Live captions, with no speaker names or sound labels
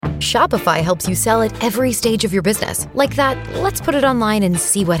Shopify helps you sell at every stage of your business. Like that, let's put it online and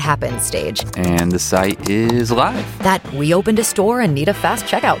see what happens stage. And the site is live. That we opened a store and need a fast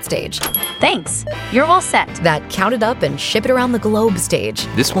checkout stage. Thanks. You're all set. That count it up and ship it around the globe stage.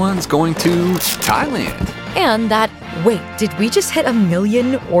 This one's going to Thailand. And that, wait, did we just hit 1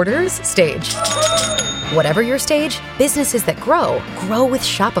 million orders stage? Whatever your stage, businesses that grow with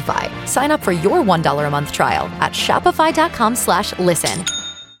Shopify. Sign up for your $1 a month trial at shopify.com/listen.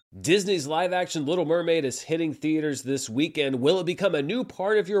 Disney's live-action Little Mermaid is hitting theaters this weekend. Will it become a new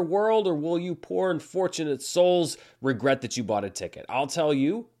part of your world, or will you poor unfortunate souls regret that you bought a ticket? I'll tell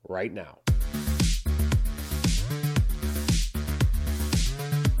you right now.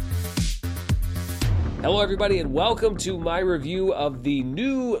 Hello everybody and welcome to my review of the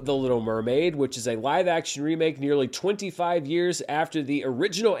new The Little Mermaid, which is a live-action remake nearly 25 years after the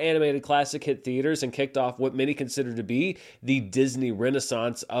original animated classic hit theaters and kicked off what many consider to be the Disney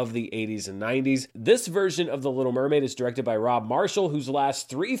Renaissance of the 80s and 90s. This version of The Little Mermaid is directed by Rob Marshall, whose last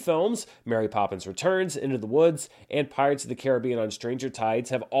 3 films, Mary Poppins Returns, Into the Woods, and Pirates of the Caribbean on Stranger Tides,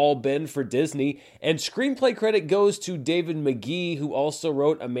 have all been for Disney. And screenplay credit goes to David Magee, who also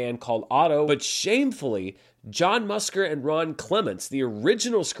wrote A Man Called Otto, but shamefully, John Musker and Ron Clements, the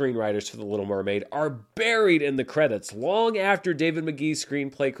original screenwriters for The Little Mermaid, are buried in the credits long after David Magee's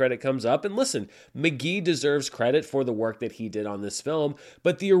screenplay credit comes up. And listen, Magee deserves credit for the work that he did on this film,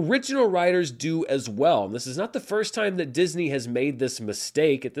 but the original writers do as well. And this is not the first time that Disney has made this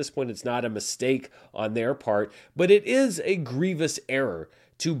mistake. At this point, it's not a mistake on their part, but it is a grievous error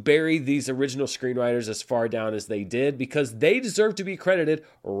to bury these original screenwriters as far down as they did, because they deserve to be credited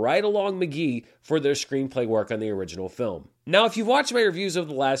right along Magee for their screenplay work on the original film. Now, if you've watched my reviews over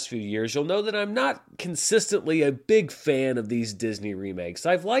the last few years, you'll know that I'm not consistently a big fan of these Disney remakes.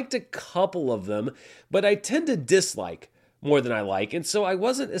 I've liked a couple of them, but I tend to dislike more than I like, and so I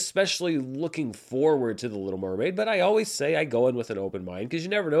wasn't especially looking forward to The Little Mermaid, but I always say I go in with an open mind, because you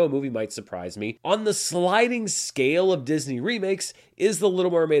never know, a movie might surprise me. On the sliding scale of Disney remakes, is The Little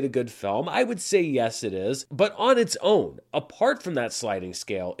Mermaid a good film? I would say yes, it is, but on its own, apart from that sliding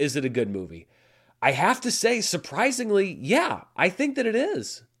scale, is it a good movie? I have to say, surprisingly, yeah, I think that it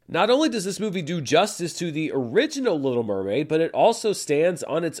is. Not only does this movie do justice to the original Little Mermaid, but it also stands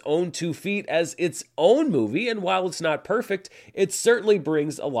on its own 2 feet as its own movie, and while it's not perfect, it certainly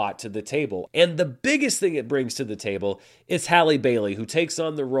brings a lot to the table. And the biggest thing it brings to the table is Halle Bailey, who takes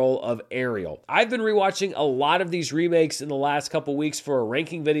on the role of Ariel. I've been rewatching a lot of these remakes in the last couple weeks for a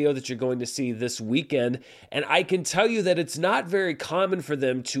ranking video that you're going to see this weekend, and I can tell you that it's not very common for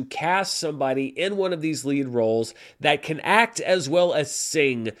them to cast somebody in one of these lead roles that can act as well as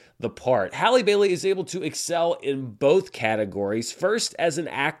sing the part. Halle Bailey is able to excel in both categories. First, as an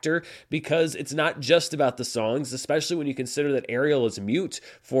actor, because it's not just about the songs, especially when you consider that Ariel is mute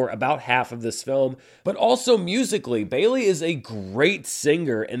for about half of this film, but also musically. Bailey is a great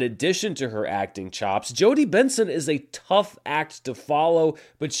singer in addition to her acting chops. Jodie Benson is a tough act to follow,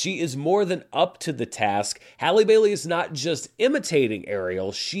 but she is more than up to the task. Halle Bailey is not just imitating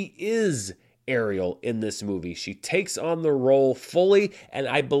Ariel, she is Ariel in this movie. She takes on the role fully, and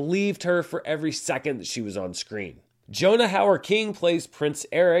I believed her for every second that she was on screen. Jonah Hauer-King plays Prince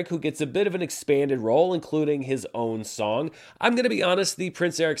Eric, who gets a bit of an expanded role, including his own song. I'm going to be honest, the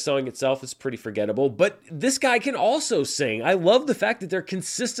Prince Eric song itself is pretty forgettable, but this guy can also sing. I love the fact that they're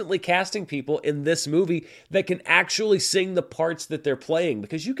consistently casting people in this movie that can actually sing the parts that they're playing,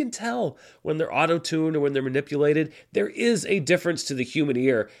 because you can tell when they're auto-tuned or when they're manipulated, there is a difference to the human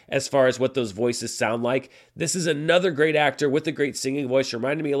ear as far as what those voices sound like. This is another great actor with a great singing voice.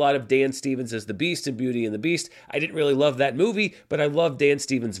 Reminded me a lot of Dan Stevens as the Beast in Beauty and the Beast. I didn't really love that movie, but I love Dan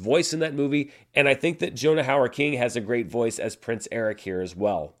Stevens' voice in that movie, and I think that Jonah Hauer-King has a great voice as Prince Eric here as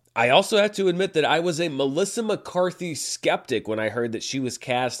well. I also have to admit that I was a Melissa McCarthy skeptic when I heard that she was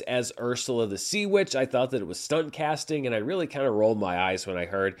cast as Ursula the Sea Witch. I thought that it was stunt casting, and I really kind of rolled my eyes when I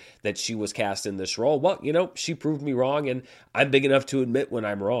heard that she was cast in this role. Well, you know, she proved me wrong, and I'm big enough to admit when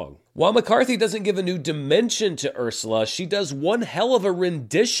I'm wrong. While McCarthy doesn't give a new dimension to Ursula, she does one hell of a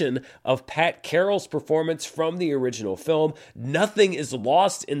rendition of Pat Carroll's performance from the original film. Nothing is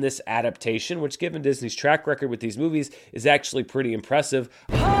lost in this adaptation, which, given Disney's track record with these movies, is actually pretty impressive.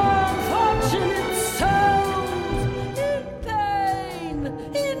 Unfortunate souls in pain,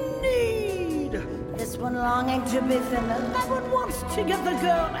 in need. This one longing to be thinner, that one wants to get the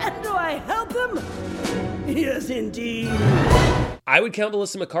girl, and do I help him? Yes, indeed. I would count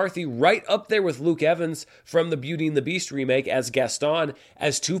Melissa McCarthy right up there with Luke Evans from the Beauty and the Beast remake as Gaston,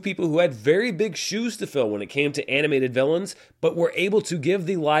 as two people who had very big shoes to fill when it came to animated villains, but were able to give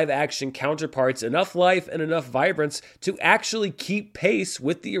the live-action counterparts enough life and enough vibrance to actually keep pace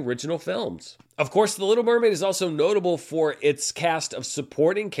with the original films. Of course, The Little Mermaid is also notable for its cast of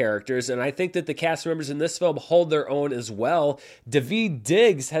supporting characters, and I think that the cast members in this film hold their own as well. Daveed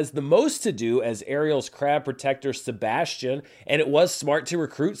Diggs has the most to do as Ariel's crab protector Sebastian, and it was smart to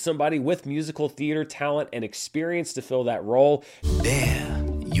recruit somebody with musical theater talent and experience to fill that role. There,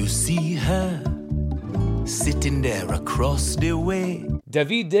 you see her, sitting there across the way.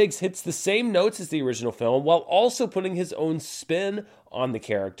 Daveed Diggs hits the same notes as the original film while also putting his own spin on the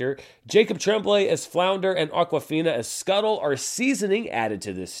character. Jacob Tremblay as Flounder and Aquafina as Scuttle are seasoning added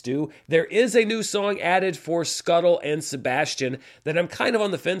to this stew. There is a new song added for Scuttle and Sebastian that I'm kind of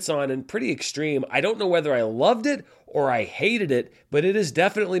on the fence on and pretty extreme. I don't know whether I loved it or I hated it, but it is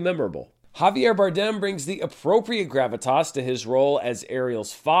definitely memorable. Javier Bardem brings the appropriate gravitas to his role as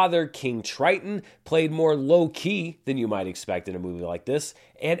Ariel's father, King Triton, played more low-key than you might expect in a movie like this.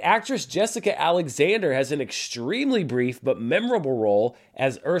 And actress Jessica Alexander has an extremely brief but memorable role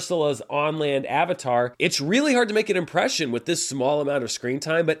as Ursula's on-land avatar. It's really hard to make an impression with this small amount of screen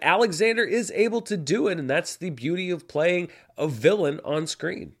time, but Alexander is able to do it, and that's the beauty of playing a villain on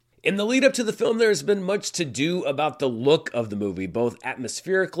screen. In the lead up to the film, there has been much to do about the look of the movie, both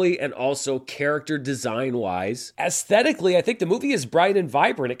atmospherically and also character design-wise. Aesthetically, I think the movie is bright and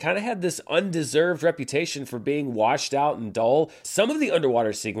vibrant. It kind of had this undeserved reputation for being washed out and dull. Some of the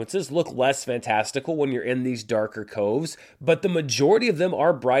underwater sequences look less fantastical when you're in these darker coves, but the majority of them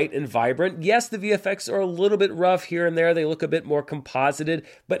are bright and vibrant. Yes, the VFX are a little bit rough here and there. They look a bit more composited,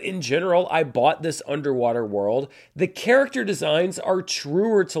 but in general, I bought this underwater world. The character designs are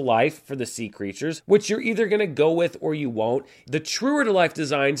truer to life for the sea creatures, which you're either going to go with or you won't. The truer to life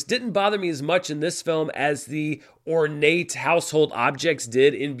designs didn't bother me as much in this film as the ornate household objects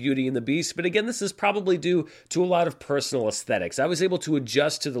did in Beauty and the Beast, but again, this is probably due to a lot of personal aesthetics. I was able to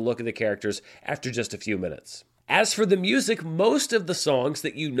adjust to the look of the characters after just a few minutes. As for the music, most of the songs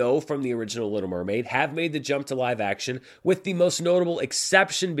that you know from the original Little Mermaid have made the jump to live action, with the most notable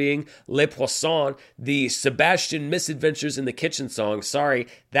exception being Les Poissons, the Sebastian Misadventures in the Kitchen song. Sorry,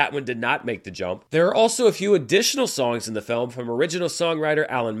 that one did not make the jump. There are also a few additional songs in the film from original songwriter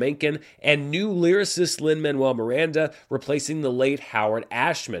Alan Menken and new lyricist Lin-Manuel Miranda, replacing the late Howard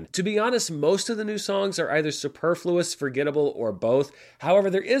Ashman. To be honest, most of the new songs are either superfluous, forgettable, or both. However,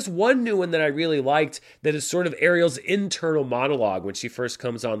 there is one new one that I really liked that is sort of Ariel's internal monologue when she first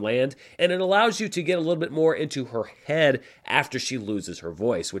comes on land, and it allows you to get a little bit more into her head after she loses her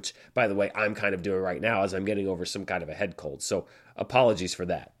voice, which, by the way, I'm kind of doing right now as I'm getting over some kind of a head cold, so apologies for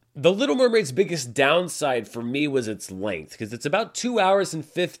that. The Little Mermaid's biggest downside for me was its length, because it's about 2 hours and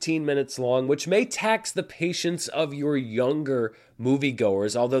 15 minutes long, which may tax the patience of your younger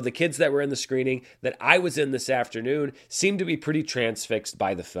moviegoers, although the kids that were in the screening that I was in this afternoon seemed to be pretty transfixed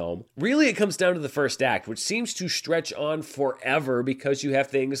by the film. Really, it comes down to the first act, which seems to stretch on forever because you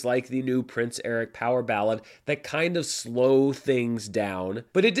have things like the new Prince Eric power ballad that kind of slow things down,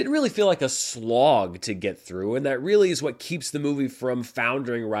 but it didn't really feel like a slog to get through, and that really is what keeps the movie from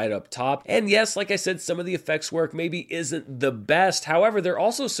foundering right up top. And yes, like I said, some of the effects work maybe isn't the best. However, there are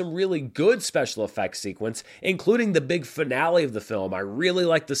also some really good special effects sequence, including the big finale of the film. I really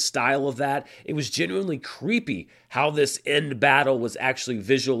like the style of that. It was genuinely creepy how this end battle was actually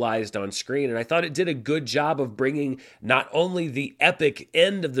visualized on screen, and I thought it did a good job of bringing not only the epic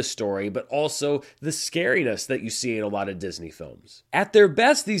end of the story, but also the scariness that you see in a lot of Disney films. At their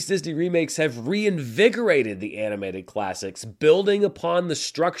best, these Disney remakes have reinvigorated the animated classics, building upon the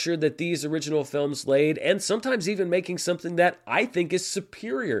structure that these original films laid, and sometimes even making something that I think is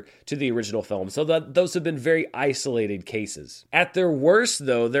superior to the original film, so that those have been very isolated cases. At their worst,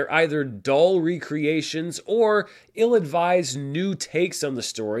 though, they're either dull recreations or ill-advised new takes on the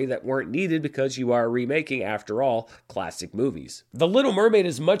story that weren't needed because you are remaking, after all, classic movies. The Little Mermaid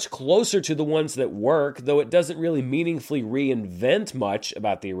is much closer to the ones that work, though it doesn't really meaningfully reinvent much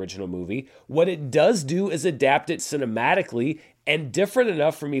about the original movie. What it does do is adapt it cinematically and different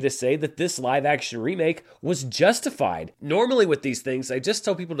enough for me to say that this live-action remake was justified. Normally with these things, I just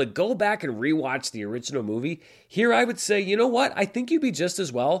tell people to go back and rewatch the original movie. Here I would say, you know what? I think you'd be just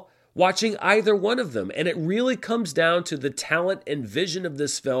as well watching either one of them, and it really comes down to the talent and vision of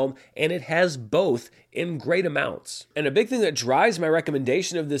this film, and it has both in great amounts. And a big thing that drives my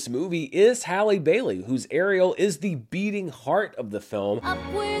recommendation of this movie is Halle Bailey, whose Ariel is the beating heart of the film. Up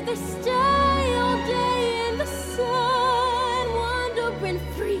where they stay all day in the sun, wandering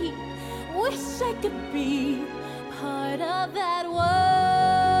free. Wish I could be part of that world.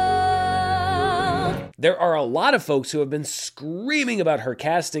 There are a lot of folks who have been screaming about her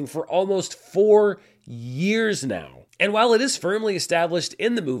casting for almost 4 years now. And while it is firmly established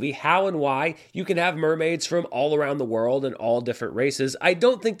in the movie how and why you can have mermaids from all around the world and all different races, I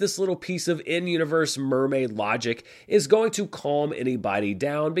don't think this little piece of in-universe mermaid logic is going to calm anybody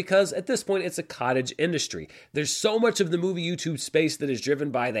down, because at this point it's a cottage industry. There's so much of the movie YouTube space that is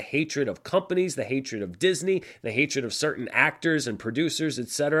driven by the hatred of companies, the hatred of Disney, the hatred of certain actors and producers,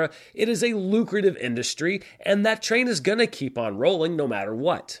 etc. It is a lucrative industry, and that train is going to keep on rolling no matter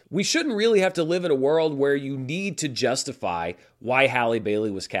what. We shouldn't really have to live in a world where you need to justify why Halle Bailey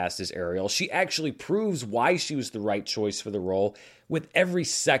was cast as Ariel. She actually proves why she was the right choice for the role with every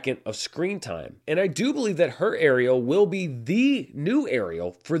second of screen time. And I do believe that her Ariel will be the new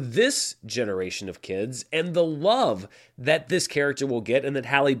Ariel for this generation of kids, and the love that this character will get and that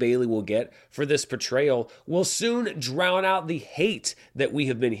Halle Bailey will get for this portrayal will soon drown out the hate that we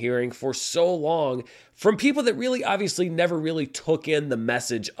have been hearing for so long from people that really obviously never really took in the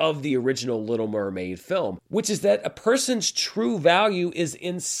message of the original Little Mermaid film, which is that a person's true value is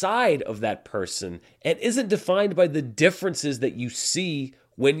inside of that person and isn't defined by the differences that you see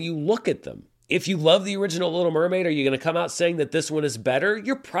when you look at them. If you love the original Little Mermaid, are you going to come out saying that this one is better?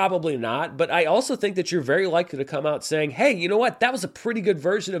 You're probably not, but I also think that you're very likely to come out saying, hey, you know what? That was a pretty good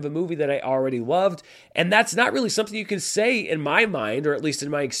version of a movie that I already loved, and that's not really something you can say in my mind, or at least in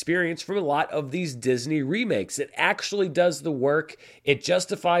my experience, from a lot of these Disney remakes. It actually does the work. It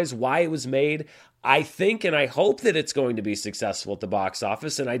justifies why it was made. I think and I hope that it's going to be successful at the box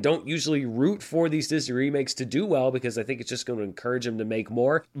office, and I don't usually root for these Disney remakes to do well because I think it's just going to encourage them to make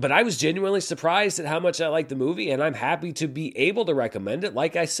more. But I was genuinely surprised at how much I liked the movie, and I'm happy to be able to recommend it.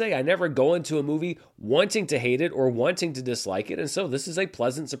 Like I say, I never go into a movie wanting to hate it or wanting to dislike it, and so this is a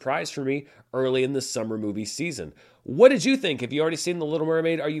pleasant surprise for me early in the summer movie season. What did you think? Have you already seen The Little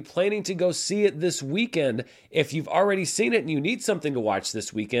Mermaid? Are you planning to go see it this weekend? If you've already seen it and you need something to watch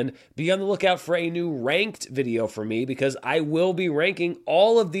this weekend, be on the lookout for a new ranked video from me, because I will be ranking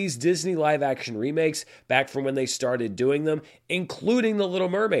all of these Disney live-action remakes back from when they started doing them, including The Little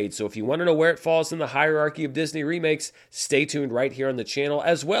Mermaid. So if you want to know where it falls in the hierarchy of Disney remakes, stay tuned right here on the channel,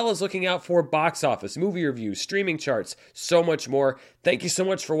 as well as looking out for box office, movie reviews, streaming charts, so much more. Thank you so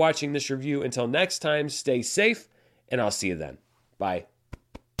much for watching this review. Until next time, stay safe, and I'll see you then. Bye.